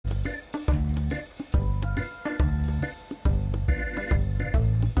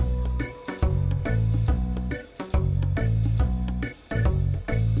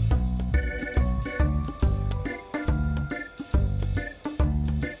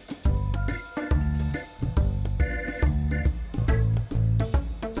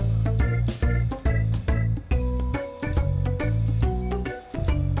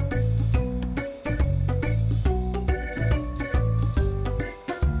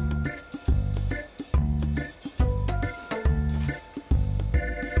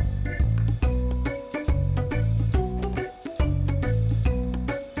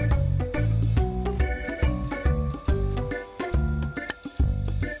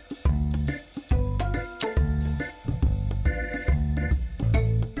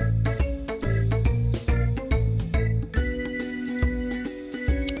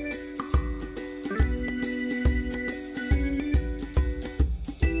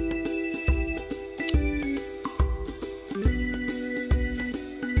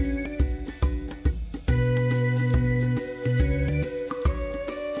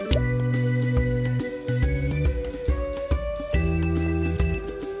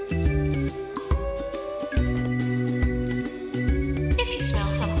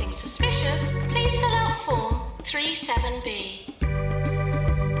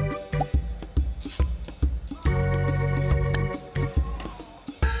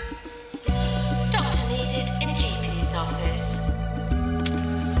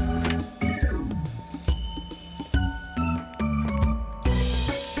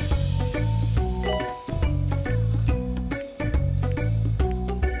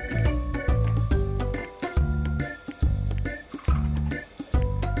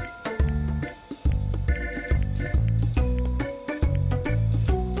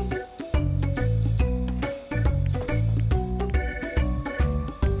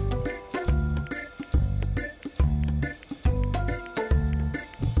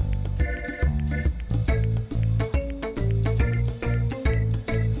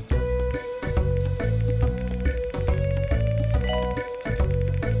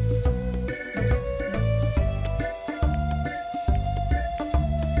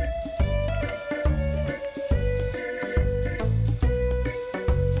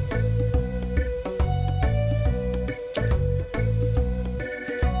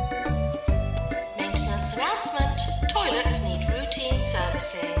routine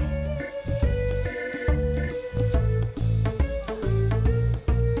servicing.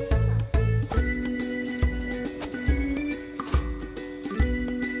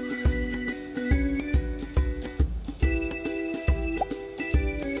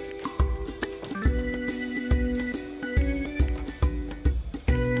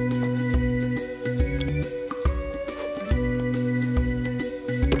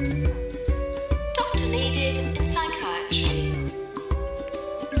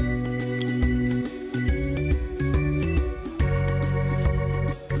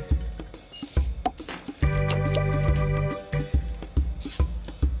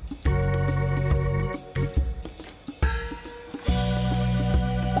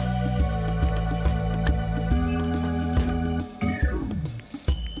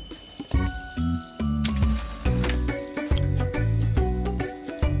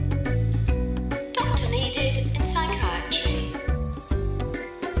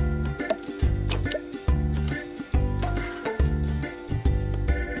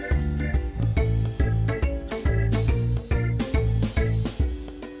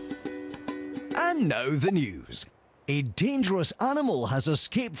 Now the news. A dangerous animal has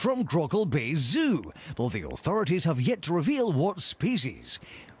escaped from Groggle Bay Zoo, but the authorities have yet to reveal what species.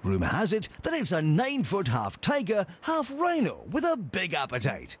 Rumour has it that it's a 9-foot half tiger, half rhino with a big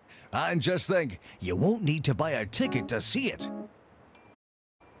appetite. And just think, you won't need to buy a ticket to see it.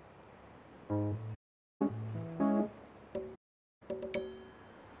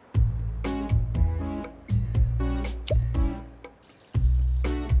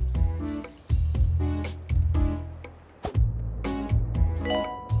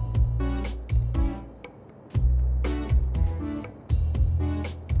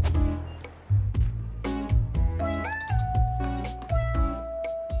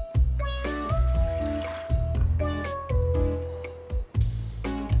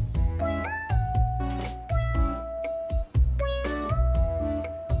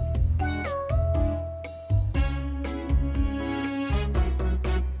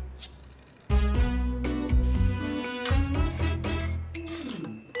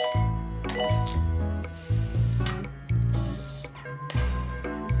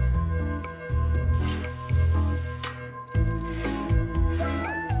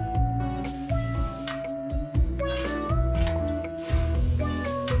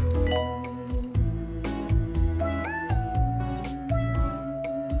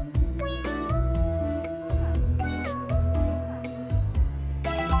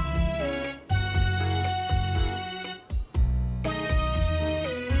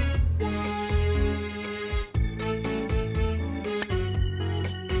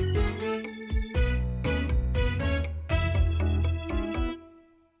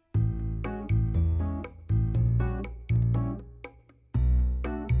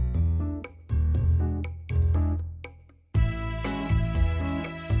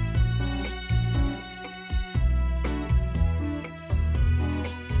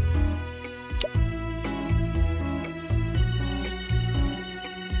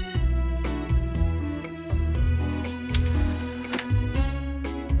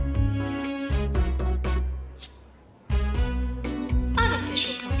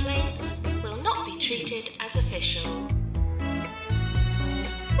 As official.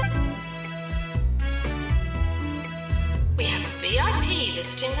 We have a VIP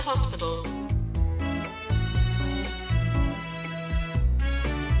visiting the hospital.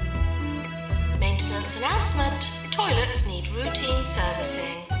 Maintenance announcement: toilets need routine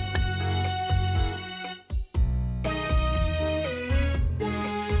servicing.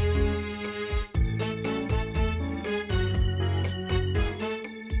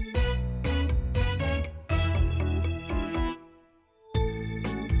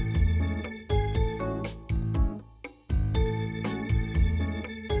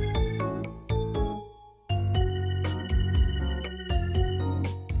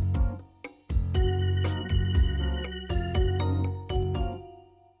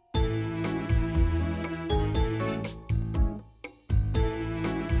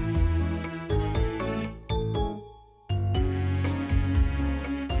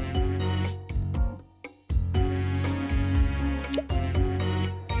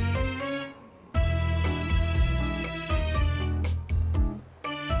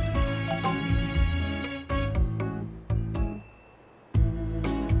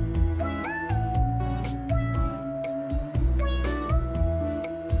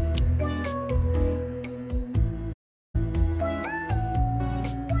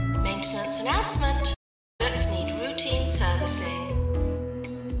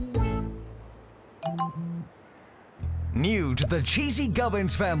 New to the Cheesy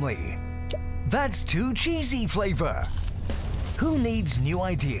Gubbins family. That's too cheesy flavor. Who needs new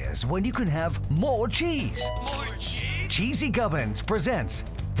ideas when you can have more cheese? More cheese? Cheesy Gubbins presents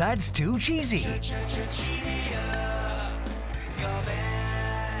That's Too Cheesy.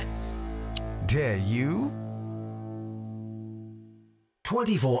 Dare you?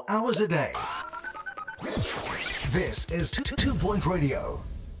 24 hours a day. This is 2 Point Radio.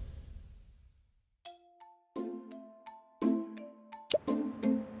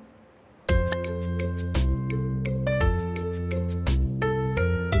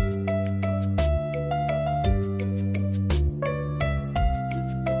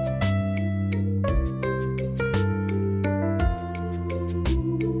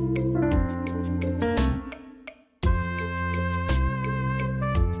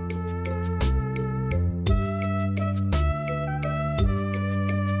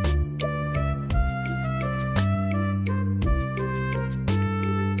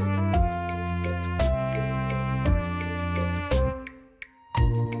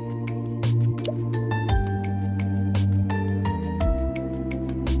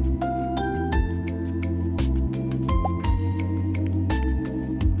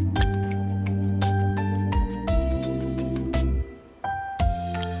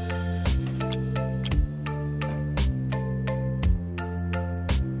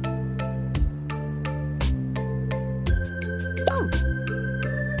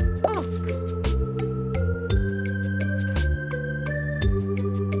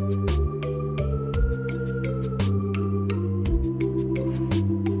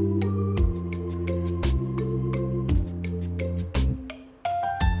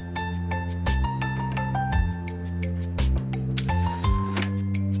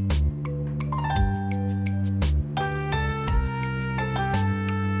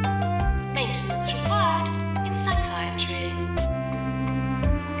 Maintenance required in psychiatry.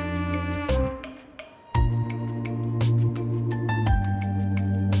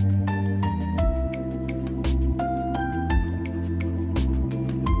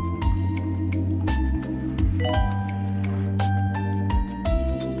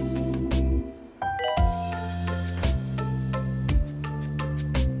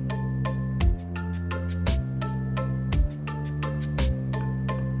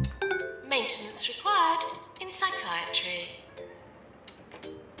 Maintenance required in psychiatry.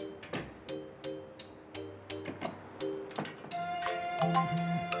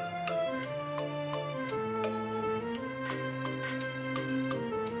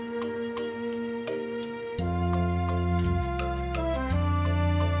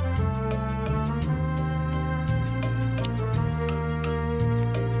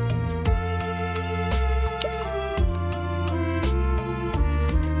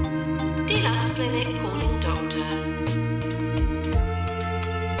 Deluxe Clinic calling doctor.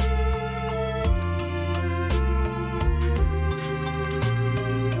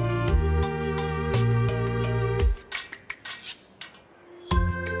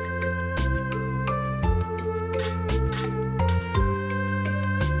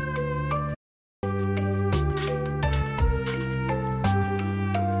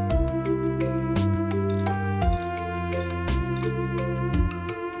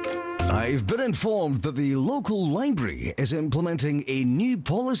 I've been informed that the local library is implementing a new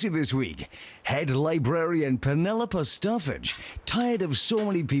policy this week. Head librarian Penelope Staffage, tired of so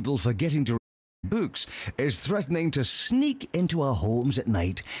many people forgetting to read books, is threatening to sneak into our homes at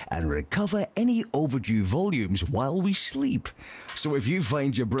night and recover any overdue volumes while we sleep. So if you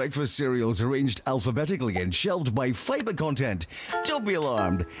find your breakfast cereals arranged alphabetically and shelved by fiber content, don't be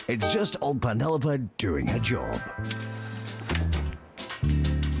alarmed. It's just old Penelope doing her job.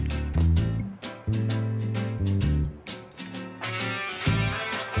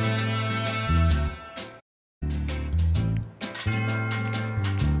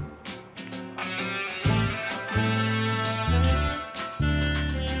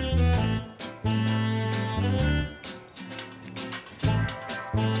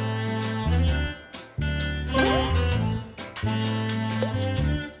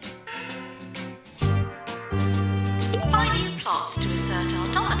 Buy new plots to assert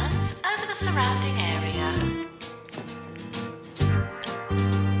our dominance over the surrounding area.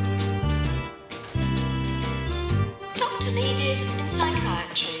 Doctor needed in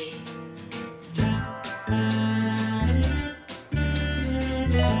psychiatry.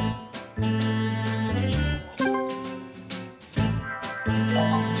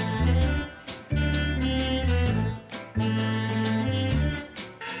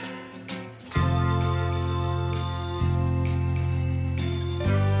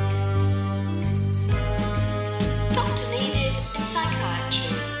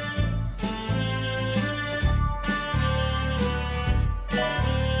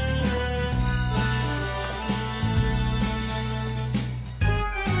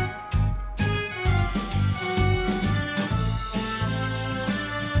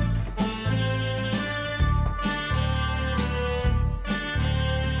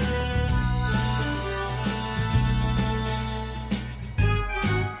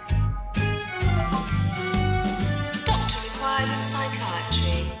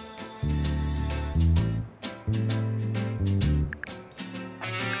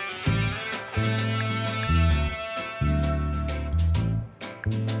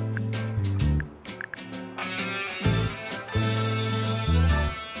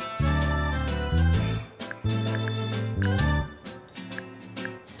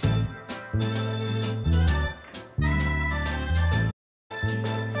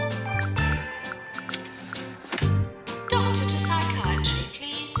 Doctor to psychiatry,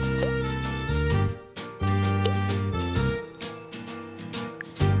 please.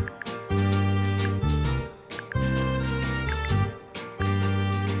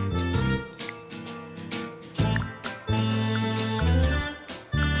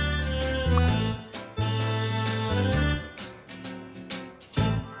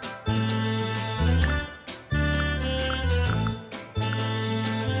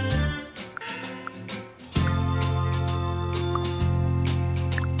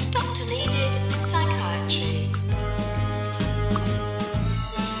 Doctor needed in psychiatry.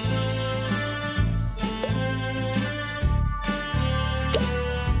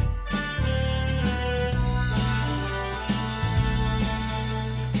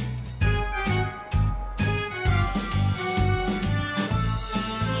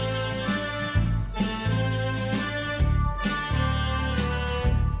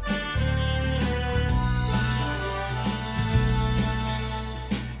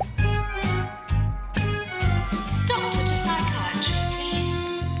 Doctor to psychiatry, please.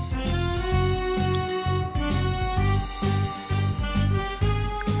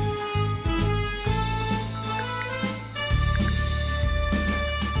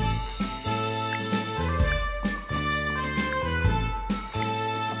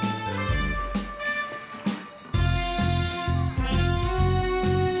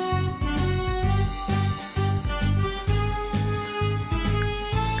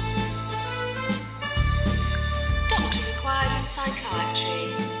 Doctor required in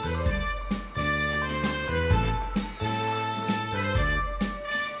psychiatry.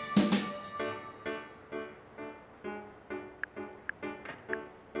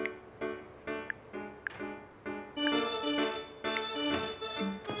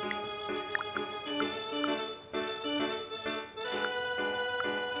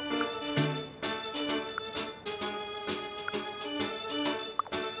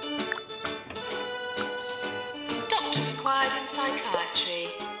 Doctor required in psychiatry.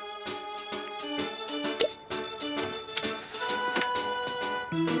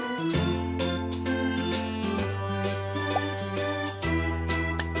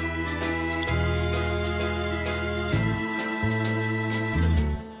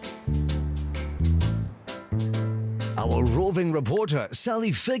 Our roving reporter,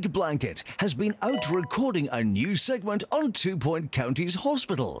 Sally Figblanket, has been out recording a new segment on 2 Point County's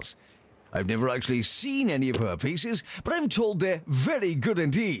hospitals. I've never actually seen any of her pieces, but I'm told they're very good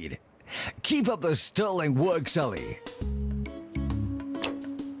indeed. Keep up the sterling work, Sally.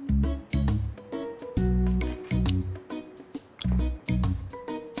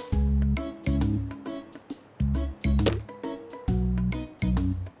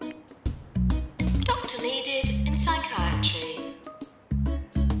 Doctor needed in psychiatry.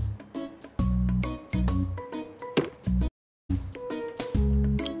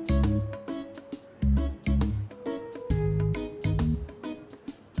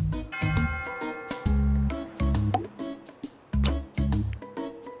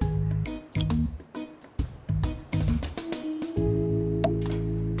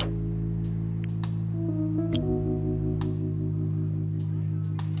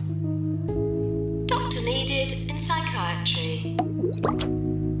 Doctor needed in psychiatry.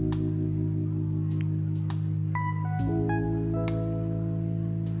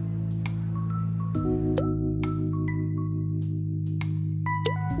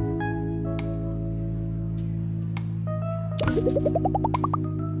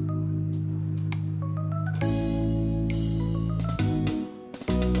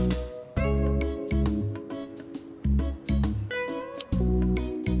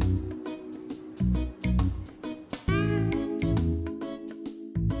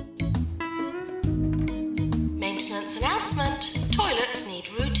 Maintenance announcement. Toilets need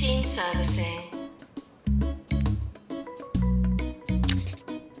routine servicing.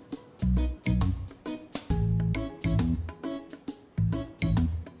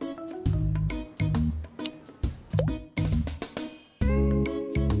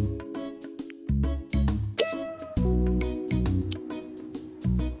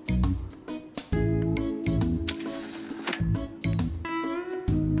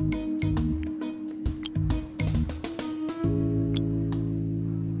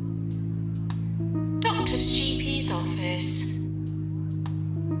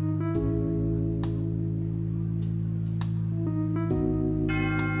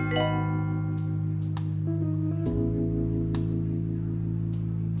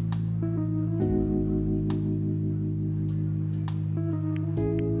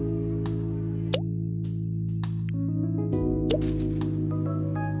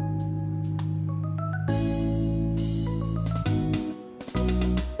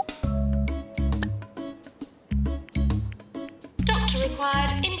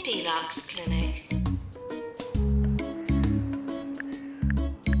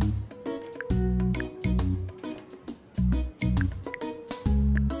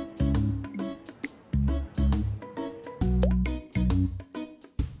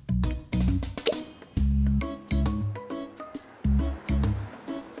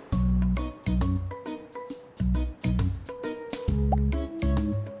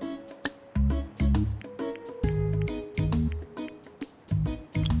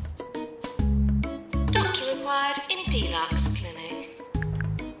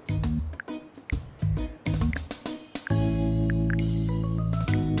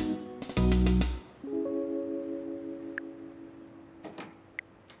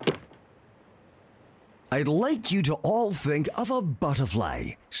 I'd like you to all think of a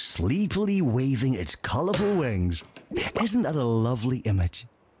butterfly sleepily waving its colourful wings. Isn't that a lovely image?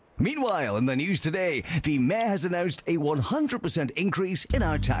 Meanwhile, in the news today, the Mayor has announced a 100% increase in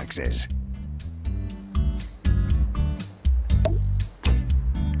our taxes.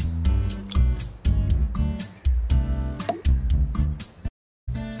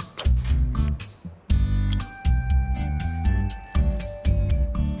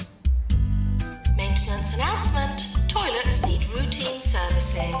 Maintenance announcement. Toilets need routine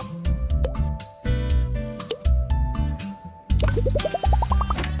servicing.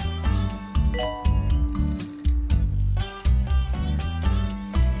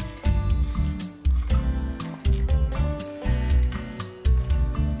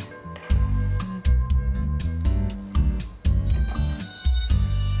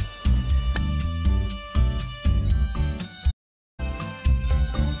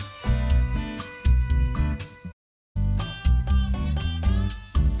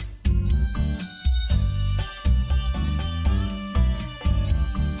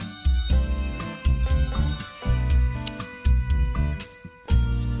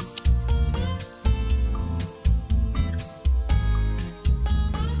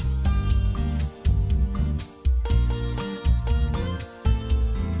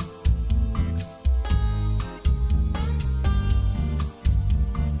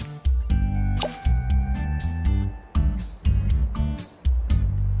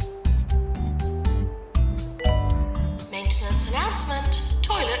 Maintenance announcement.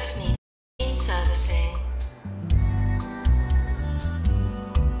 Toilets need routine servicing.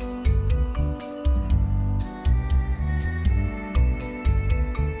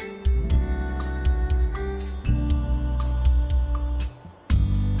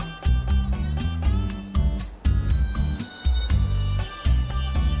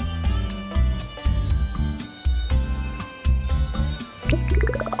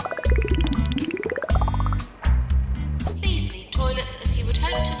 Please leave toilets as you would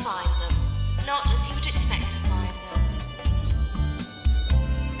hope to find them, not as you would expect to find them.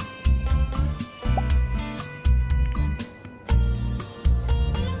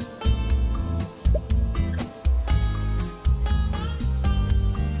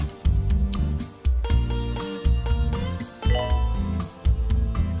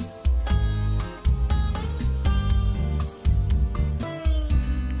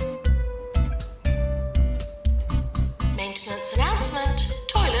 Maintenance announcement.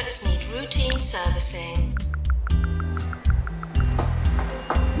 Toilets need routine servicing.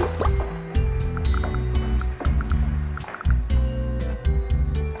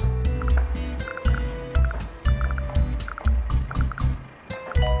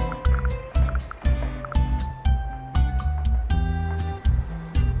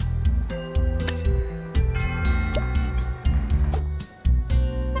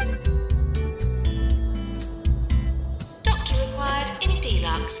 Doctor required in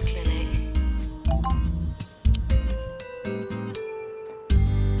Deluxe Clinic.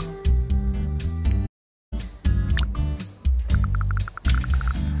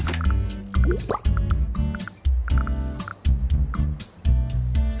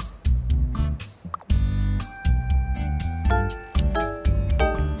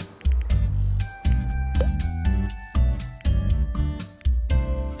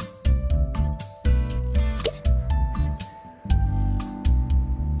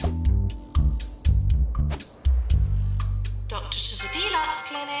 Doctor to the Deluxe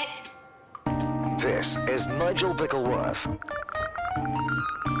Clinic. This is Nigel Bickleworth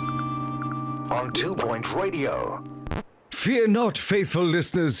on 2 Point Radio. Fear not, faithful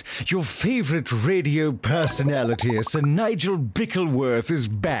listeners, your favourite radio personality, Sir Nigel Bickleworth, is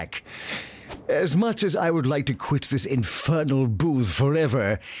back. As much as I would like to quit this infernal booth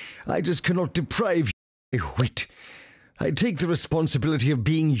forever, I just cannot deprive you of my wit. I take the responsibility of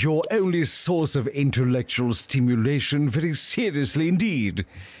being your only source of intellectual stimulation very seriously indeed.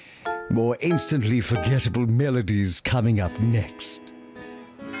 More instantly forgettable melodies coming up next.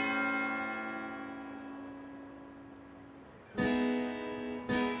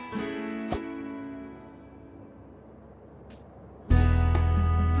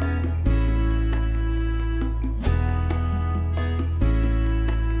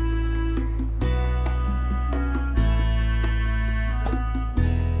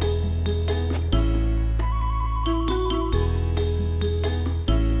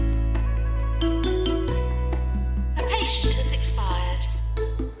 A patient has expired.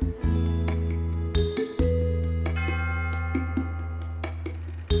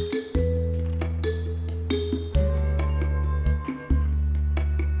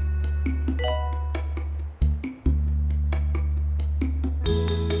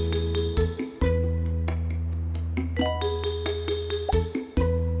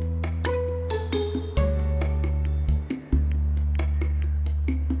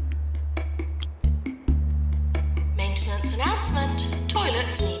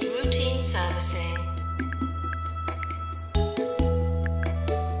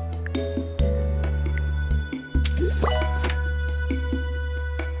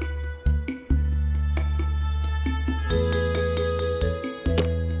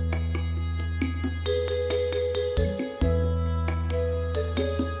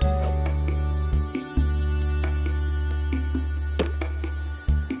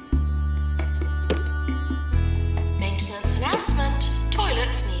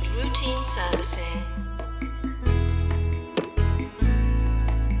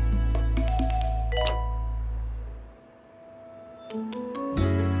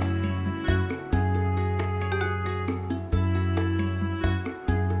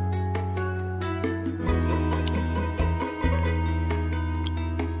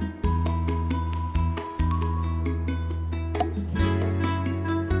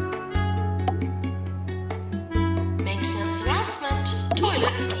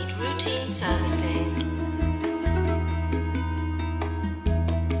 toilets need routine service.